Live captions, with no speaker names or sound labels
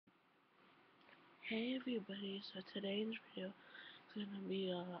Hey everybody, so today's video is gonna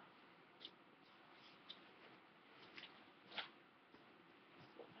be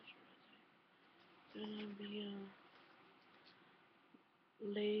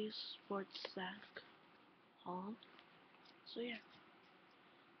Lay's sports sack haul. So yeah,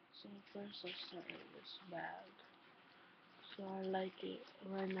 so first I'll start with this bag. So I like it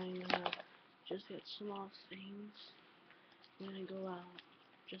when I'm gonna just get small things when I go out,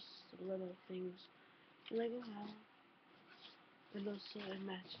 just little things when I go out. And also it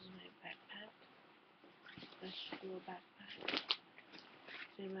matches my backpack, my school backpack.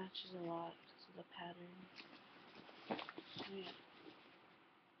 So it matches a lot because of the pattern. So yeah.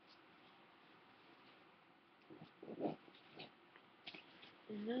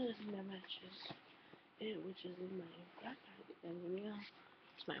 Another thing that matches it, which is in my backpack, and yeah,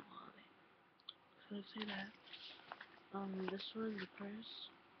 it's my wallet. So let's say that. This one, the purse,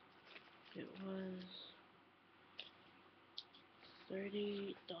 it was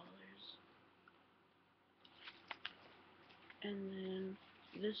 $30, and then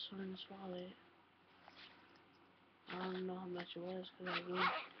this one's wallet, I don't know how much it was because I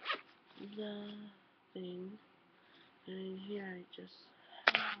moved the thing, and in here I just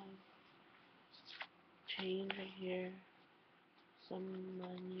have change right here, some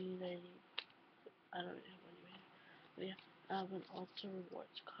money that I don't really have money right here, but yeah, I have an Ultra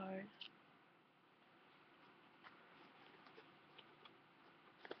Rewards card.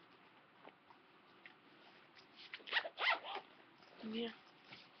 Yeah,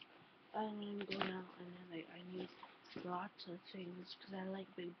 when I'm going out and then like I need lots of things because I like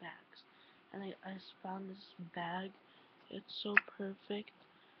big bags, and I just found this bag. It's so perfect,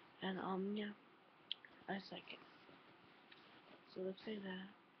 and yeah, I just like it. So let's say that.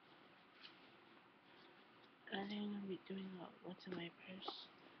 I think I'm gonna be doing what's in my purse.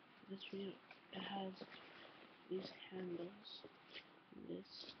 This video, it has these handles.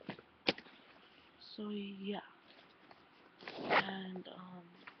 This. So yeah,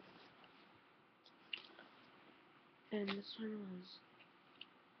 and this one was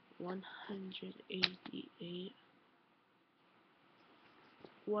 188.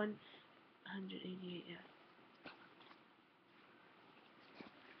 188, yeah.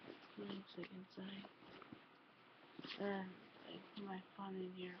 Looks like inside. And I put my phone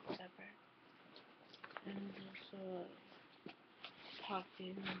in here, whatever. And there's also a pocket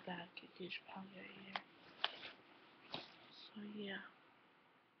in the back, a huge pocket right here. So yeah,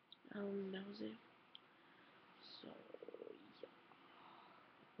 that was it. So yeah,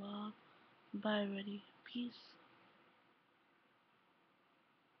 well, bye, everybody. Peace.